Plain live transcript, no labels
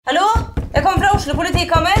Oslo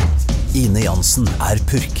politikammer. Ine Jansen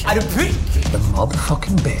purk. Du purk? The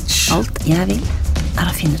motherfucking bitch. Alt jeg vil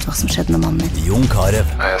å finne ut hva som skjedde med mannen min. Jon Carew.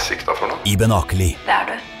 Jeg siktet for noe? Iben Akeli. Det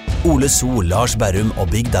du. Ole So, Lars Berrum og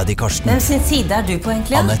Big Daddy Karsten. Hvem sin side du på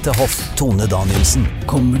egentlig? Annette Hoff, Tone Danielsen.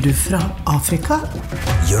 Kommer du fra Afrika?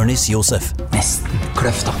 Jørnis Josef. Nesten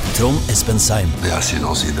kløfta. Trond Espen Seim. Det er synd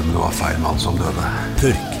å si det, men det var feil mann som døde.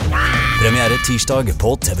 Purk. Premiere tirsdag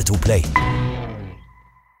på TV2 Play.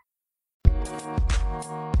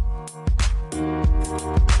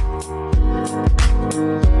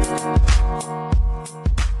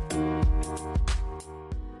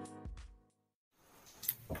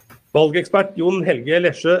 Valgekspert Jon Helge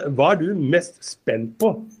Lesjø, hva du mest spent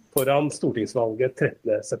på foran stortingsvalget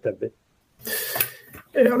 13. september?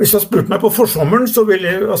 Ja, hvis jeg spurt meg på forsommeren, så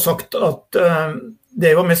ville jeg ha sagt at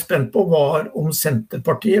det jeg var mest spent på var om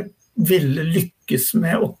Senterpartiet ville lykkes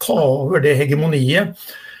med å ta over det hegemoniet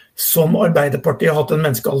som Arbeiderpartiet har hatt en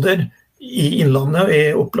menneskealder i Innlandet, i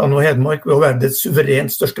Oppland og Hedmark, ved å være det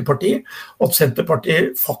suverent største parti, og at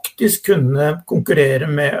Senterpartiet faktisk kunne konkurrere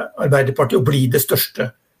med Arbeiderpartiet og bli det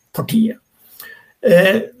største partiet.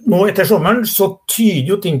 Nå etter sommeren så tyder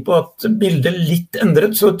jo ting på at bildet litt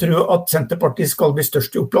endret, så jeg tror at Senterpartiet skal bli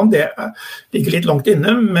størst i Oppland. Det ligger litt langt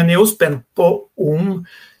inne, men jeg er jo spent på om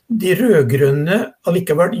de rødgrønne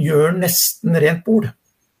allikevel gjør nesten rent bord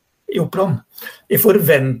i Oppland. Jeg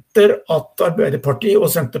forventer at Arbeiderpartiet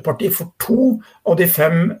og Senterpartiet får 2 av de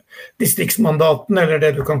 5 distriktsmandatene, eller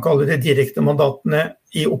det du kan kalle de direkte mandatene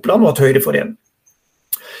i Oppland, og at Høyre får 1.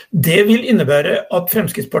 Det vil innebære at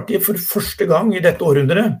Fremskrittspartiet for første gang i dette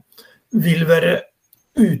århundret vil være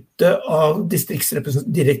ute av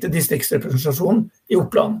direkte distriktsrepresentasjon i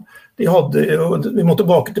Oppland. Vi må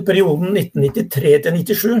tilbake til perioden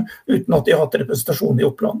 1993-97 uten at de har hatt representasjon i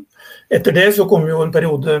Oppland. Etter det så kom jo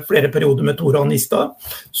flere perioder med Tora Nistad.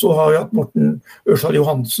 Så har vi hatt Morten Ørsal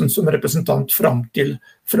Johansen som representant fram til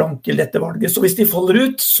dette valget. Så hvis de faller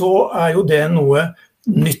ut, så jo det noe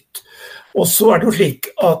nytt. Og så det jo slik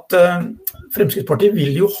at Fremskrittspartiet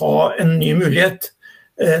vil jo ha en ny mulighet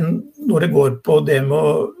når det går på det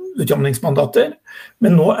med utjamningsmandater,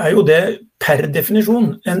 men nå jo det per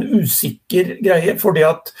definisjon en usikker greie, fordi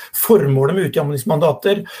at formålet med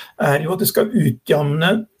utjamningsmandater jo at det skal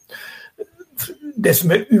utjamne det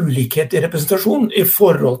som ulikhet i representasjon i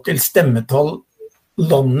forhold til stemmetall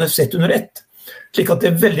landet sett under ett, slik at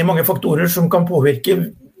det veldig mange faktorer som kan påvirke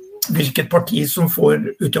hvilket parti som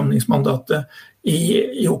får utjamningsmandatet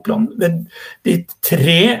i Oppland. Ved de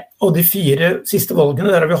 3 og de 4 siste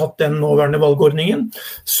valgene, der har vi hatt den nåværende valgordningen,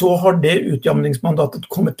 så har det utjamningsmandatet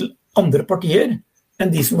kommet til andre partier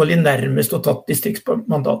enn de som var litt nærmest og tatt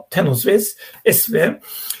distriktsmandat. Henholdsvis SV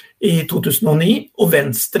i 2009 og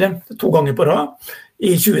Venstre 2 ganger på rad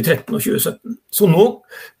i 2013 og 2017. Så nå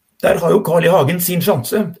der har jo Carl I. Hagen sin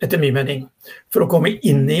sjanse, etter min mening, for å komme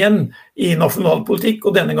inn igjen i nasjonalpolitikk,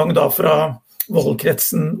 og denne gang da fra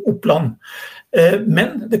valgkretsen Oppland.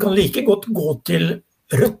 Men det kan like godt gå til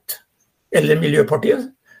Rødt eller Miljøpartiet,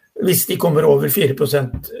 hvis de kommer over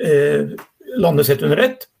 4% landet sett under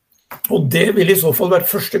ett. Og det vil i så fall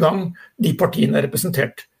være første gang de partiene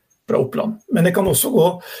representert fra Oppland. Men det kan også gå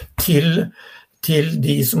til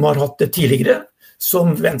de som har hatt det tidligere,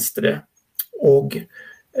 som Venstre og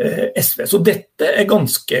SV. Så dette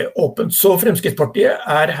ganske åpent. Så Fremskrittspartiet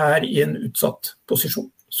her i en utsatt posisjon.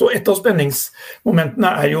 Så et av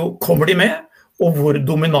spenningsmomentene jo, kommer de med, og hvor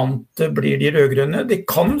dominante blir de rødgrønne? De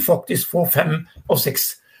kan faktisk få 5 av 6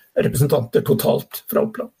 representanter totalt fra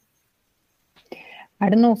Oppland.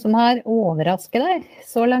 Det noe som har overrasket deg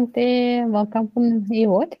så langt i valgkampen i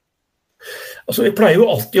år? Altså, vi pleier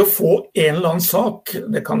jo alltid å få en eller annen sak.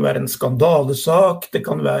 Det kan være en skandalesak, det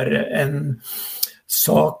kan være en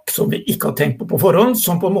sak som vi ikke har tenkt på forhånd,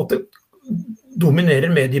 som på en måte dominerer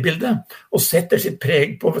mediebildet og setter sitt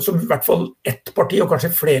preg på, som i hvert fall ett parti, og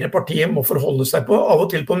kanskje flere partier må forholde seg på, av og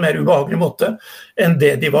til på en mer ubehagelig måte enn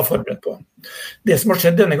det de var forberedt på. Det som har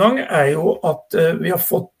skjedd denne gang jo at vi har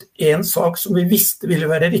fått en sak som vi visste ville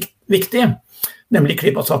være viktig, nemlig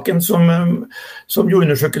klimasaken, som jo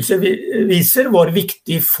undersøkelser viser var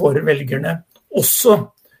viktig for velgerne, også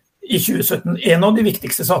i 2017. En av de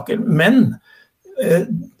viktigste saker, men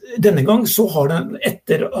denne gang så har den,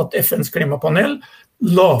 etter at FNs klimapanel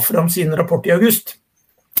la fram sin rapport i august,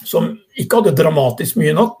 som ikke hadde dramatisk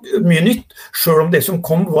mye nytt, selv om det som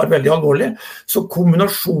kom var veldig alvorlig, så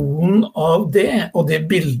kombinasjonen av det, og det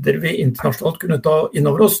bilder vi internasjonalt kunne ta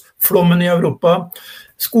inn over oss, flommen i Europa,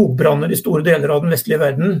 skogbranner i store deler av den vestlige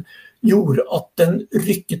verden, gjorde at den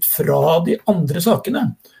rykket fra de andre sakene,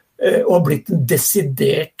 og har blitt den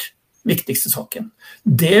desidert viktigste saken.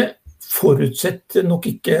 Det forutsett nok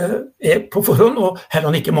ikke på forhånd, og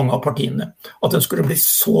heller ikke mange av partiene, at den skulle bli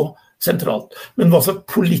så sentralt. Men hva så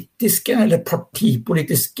politiske eller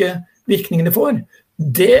partipolitiske virkningene får,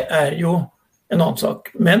 det jo en annen sak.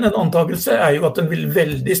 Men en antagelse jo at den vil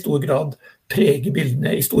veldig stor grad prege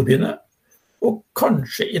bildene i storbyene, og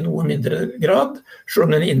kanskje i noe mindre grad, selv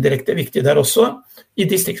om den indirekte viktig der også, i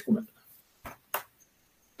distriktskommunene.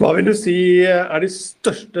 Hva vil du si de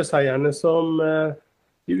største seierne som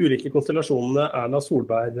de ulike konstellasjonene Erna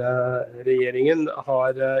Solberg-regjeringen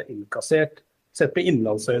har innkassert, sett med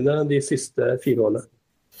innlandsøyne de siste 4 årene?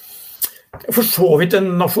 For så vidt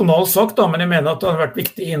en nasjonal sak, da, men jeg mener at det har vært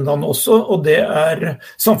viktig i innlandet også, og det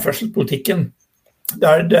samferdselspolitikken.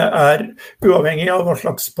 Der det uavhengig av hva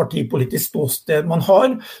slags partipolitisk ståsted man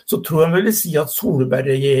har, så tror jeg vil si at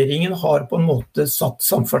Solberg-regjeringen har på en måte satt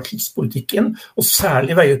samferdselspolitikken, og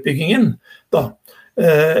særlig veiutbyggingen, da,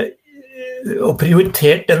 og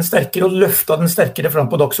prioritert den sterkere og løftet den sterkere fram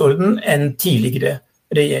på dagsordenen enn tidligere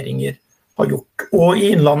regjeringer har gjort. Og i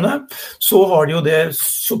innlandet så har de jo det,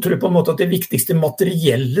 så tror jeg på en måte at de viktigste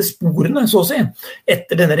materielle sporene, så å si,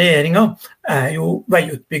 etter denne regjeringen jo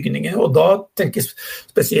veiutbyggingen. Og da tenker jeg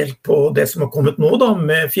spesielt på det som har kommet nå da,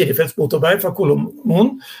 med 4-felts motorvei fra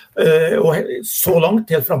Kolomoen, og så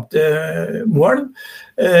langt helt frem til Moelv,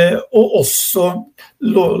 og også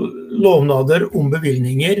lovnader om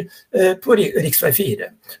bevilgninger på riksvei 4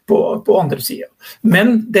 på andre siden.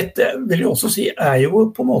 Men dette vil jeg også si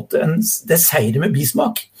jo på en måte det seier med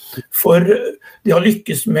bismak, for de har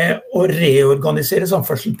lykkes med å reorganisere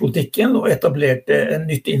samferdselspolitikken og etablerte en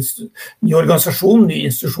ny organisasjon, ny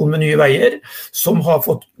institusjon med nye veier, som har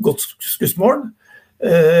fått godt skussmål.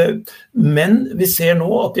 Men vi ser nå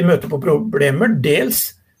at de møter på problemer,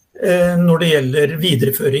 dels når det gjelder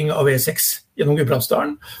videreføring av E6 gjennom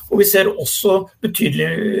Gudbrandsdalen, og vi ser også betydelig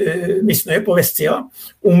misnøye på vestsiden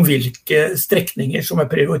om hvilke strekninger som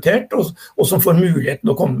prioritert og som får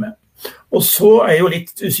muligheten å komme med. Og så jeg jo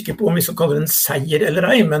litt usikker på om vi skal kalle det en seier eller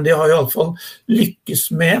ei, men de har jo i alle fall lykkes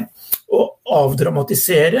med å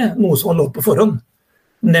avdramatisere noe som lå på forhånd,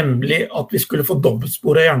 nemlig at vi skulle få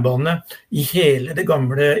dobbeltspor av jernbane i hele det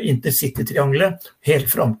gamle intercity-triangelet helt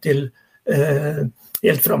frem til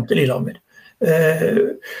Lillehammer,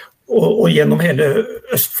 og gjennom hele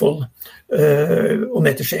Østfold og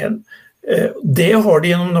ned til Skien. Det har de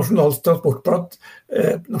gjennom Nasjonal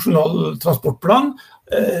transportplan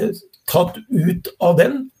tatt ut av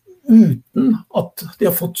den, uten at de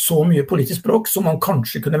har fått så mye politisk språk som man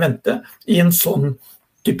kanskje kunne vente i en sånn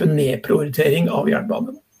type nedprioritering av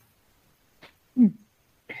jernbanen.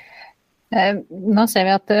 Nå ser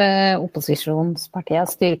vi at opposisjonspartiet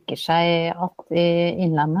styrker seg i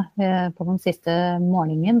innlandet på den siste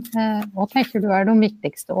morgenen. Hva tenker du de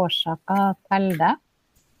viktigste årsaker til det?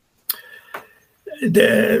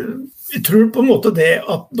 Jeg tror på en måte det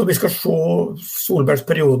at når vi skal se Solbergs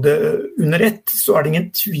periode under ett, så det ingen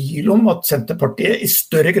tvil om at Senterpartiet i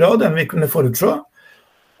større grad enn vi kunne forutse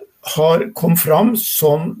har kommet fram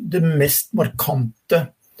som det mest markante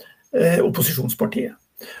opposisjonspartiet.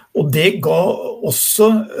 Og det ga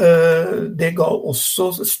også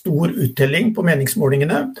stor uttelling på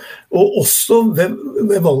meningsmålingene, og også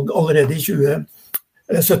ved valg allerede i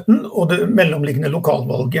 2017 og det mellomliggende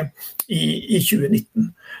lokalvalget i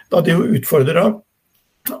 2019. Da det jo utfordret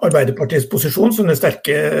Arbeiderpartiets posisjon som det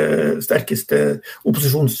sterkeste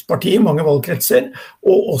opposisjonspartiet i mange valgkretser,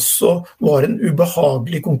 og også var en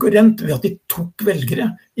ubehagelig konkurrent ved at de tok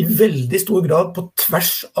velgere i veldig stor grad på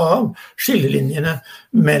tvers av skillelinjene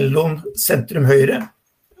mellom sentrum-høyre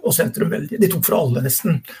og sentrum-veldig. De tok fra alle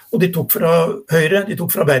nesten, og de tok fra Høyre, de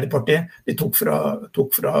tok fra Arbeiderpartiet, de tok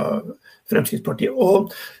fra Fremskrittspartiet.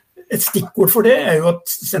 Og et stikkord for det jo at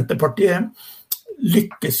Senterpartiet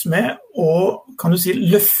lykkes med å, kan du si,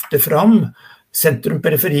 løfte fram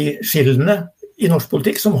sentrum-periferi-skillene i norsk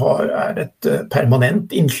politikk, som et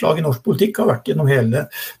permanent innslag i norsk politikk, har vært gjennom hele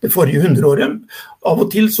det forrige 100-året. Av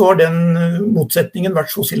og til så har den motsetningen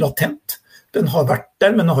vært så å si latent. Den har vært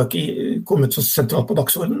der, men den har ikke kommet så sentralt på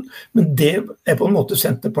dagsordenen. Men det på en måte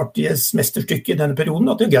Senterpartiets mesterstykke i denne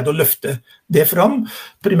perioden, at de har greid å løfte det fram,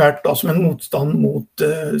 primært da som en motstand mot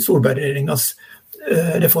Solberg-regjeringens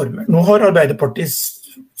reformer. Nå har Arbeiderpartiet,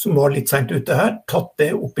 som var litt sent ute her, tatt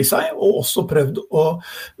det opp i seg, og også prøvd å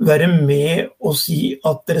være med og si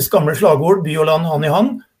at deres gamle slagord, by og land, hand i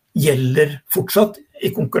hand, gjelder fortsatt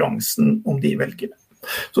i konkurransen om de velgerne.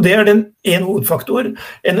 Så det den en hovedfaktor.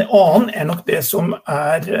 En annen nok det som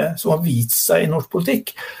har vist seg i norsk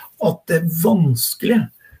politikk, at det vanskelig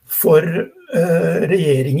for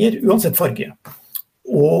regjeringer, uansett farge,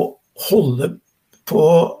 å holde på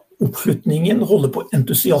oppslutningen, holde på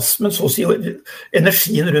entusiasmen, så å si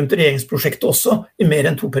energien rundt regjeringsprosjektet også, i mer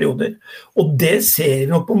enn 2 perioder. Og det ser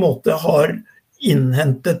vi nok på en måte har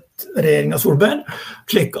innhentet regjeringen av Solberg,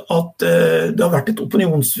 slik at det har vært et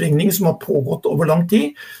opinionssvingning som har pågått over lang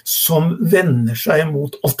tid, som vender seg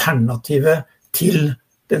mot alternativet til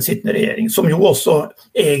den sittende regjering, som jo også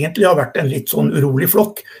egentlig har vært en litt sånn urolig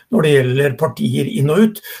flokk når det gjelder partier inn og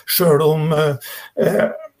ut, selv om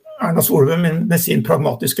Erna Solberg med sin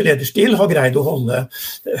pragmatiske lederstil har greid å holde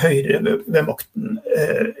Høyre ved makten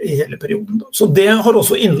i hele perioden. Så det har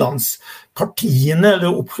også innlandspartiene,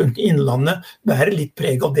 eller oppslutningen i innlandet, vært litt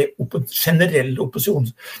preg av det generelle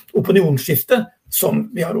opinionsskiftet som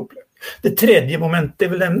vi har opplevd. Det tredje momentet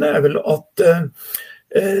jeg vil nevne vel at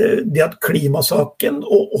det at klimasaken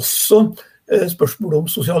og også spørsmål om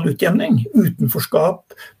sosial utjevning,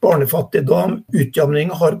 utenforskap, barnefattigdom,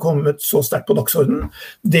 utjevning har kommet så sterkt på dagsordenen.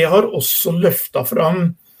 Det har også løftet fram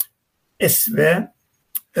SV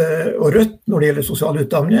og Rødt når det gjelder sosial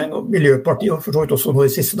utjevning, og Miljøpartiet og for så vidt også nå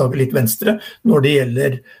i siste dager litt Venstre når det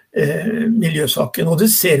gjelder miljøsaken. Og det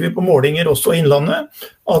ser vi på målinger også i innlandet,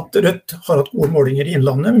 at Rødt har hatt gode målinger i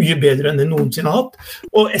innlandet, mye bedre enn de noensinne har hatt,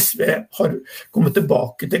 og SV har kommet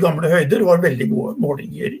tilbake til gamle høyder og har veldig gode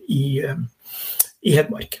målinger i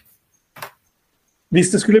Hedmark.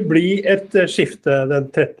 Hvis det skulle bli et skifte den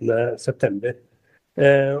 13. september,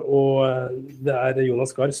 og det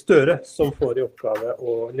Jonas Gahr Støre som får i oppgave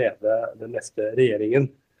å lede den neste regjeringen,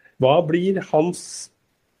 hva blir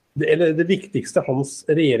det viktigste hans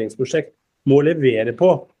regjeringsprosjekt må levere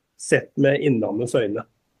på, sett med innlandets øyne?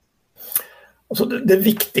 Altså det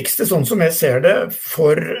viktigste, sånn som jeg ser det,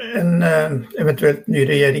 for en eventuelt ny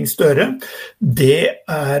regjering Støre, det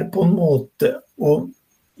på en måte å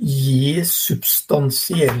gi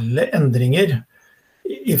substansielle endringer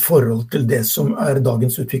i forhold til det som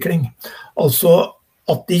dagens utvikling. Altså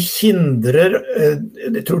at de hindrer,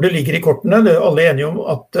 jeg tror det ligger i kortene, det alle enige om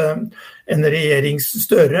at en regjering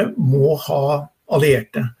Støre må ha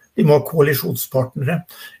allierte. De må ha koalisjonspartnere,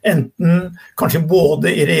 enten kanskje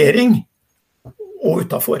både i regjering og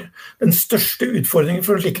utenfor. Den største utfordringen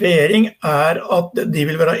for en slik regjering at de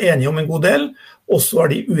vil være enige om en god del, og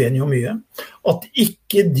så de uenige om mye. At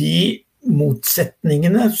ikke de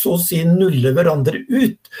motsetningene så å si nuller hverandre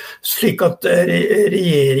ut, slik at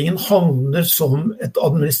regjeringen havner som et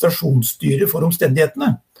administrasjonsstyre for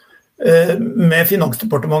omstendighetene, med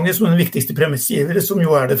Finansdepartementet som den viktigste premissgivere, som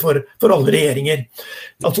jo det for alle regjeringer.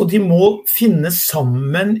 Altså de må finne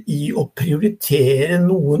sammen i å prioritere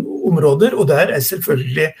noen områder, og der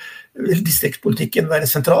selvfølgelig distriktspolitikken være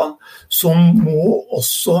sentral, som må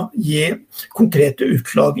også gi konkrete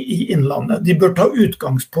utslag i innlandet. De bør ta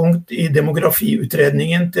utgangspunkt i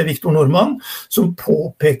demografiutredningen til Victor Norman, som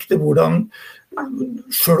påpekte hvordan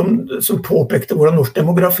norsk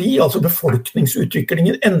demografi, altså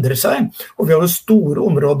befolkningsutviklingen, endrer seg, og vi har store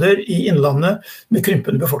områder i innlandet med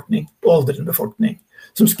krympende befolkning og aldrende befolkning,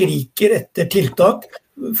 som skriker etter tiltak,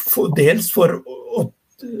 dels for å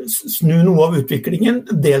snu noe av utviklingen,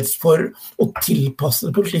 dels for å tilpasse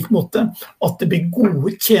det på en slik måte at det blir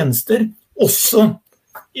gode tjenester også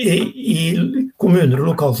i kommuner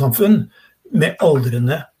og lokalsamfunn med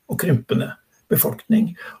aldrende og krympende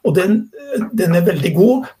befolkning. Og den veldig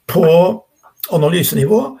god på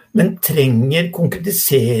analysenivå, men trenger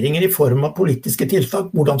konkretiseringer i form av politiske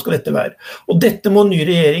tiltak. Hvordan skal dette være? Og dette må ny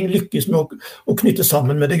regjering lykkes med å knytte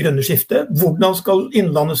sammen med det grønne skiftet. Hvordan skal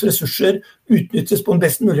innlandets ressurser utnyttes på en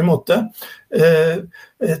best mulig måte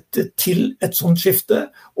til et sånt skifte?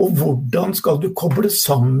 Og hvordan skal du koble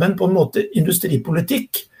sammen på en måte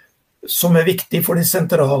industripolitikk, som viktig for de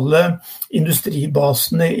sentrale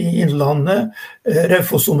industribasene i innlandet,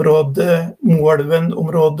 Raufoss-området,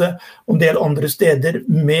 Moelven-området og en del andre steder,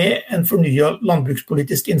 med en fornyet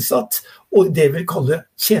landbrukspolitisk innsats, og det vi kaller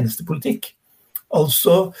tjenestepolitikk.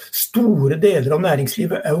 Altså store deler av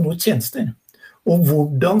næringslivet jo nå tjenester. Og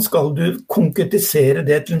hvordan skal du konkretisere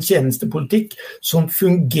det til en tjenestepolitikk som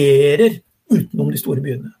fungerer utenom de store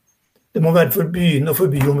byene? Det må være for byene og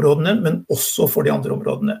for byområdene, men også for de andre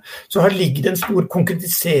områdene. Så her ligger det en stor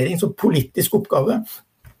konkretisering som politisk oppgave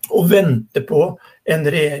å vente på en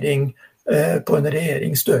regjering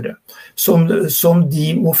Støre, som de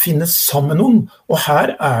må finne sammen om. Og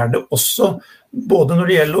her det også, både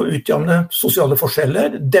når det gjelder å utjevne sosiale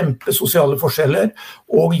forskjeller, dempe sosiale forskjeller,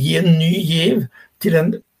 og gi en ny giv til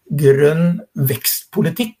en grønn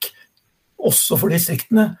vekstpolitikk, også for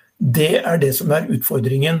distriktene. Det det som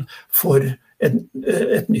utfordringen for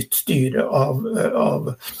et nytt styre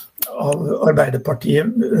av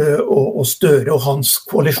Arbeiderpartiet og Støre og hans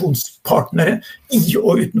koalisjonspartnere i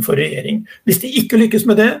og utenfor regjering. Hvis de ikke lykkes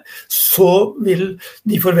med det, så vil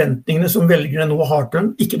de forventningene som velgerne nå har til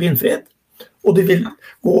dem ikke bli innfridd. Og de vil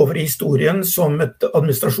gå over i historien som et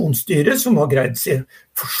administrasjonsstyre som har greid seg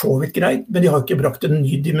for så vidt greit, men de har ikke brakt en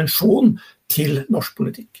ny dimensjon til norsk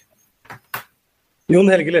politikk.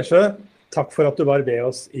 Jon Helge Lesjø, takk for at du var med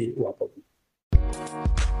oss i OA-podden.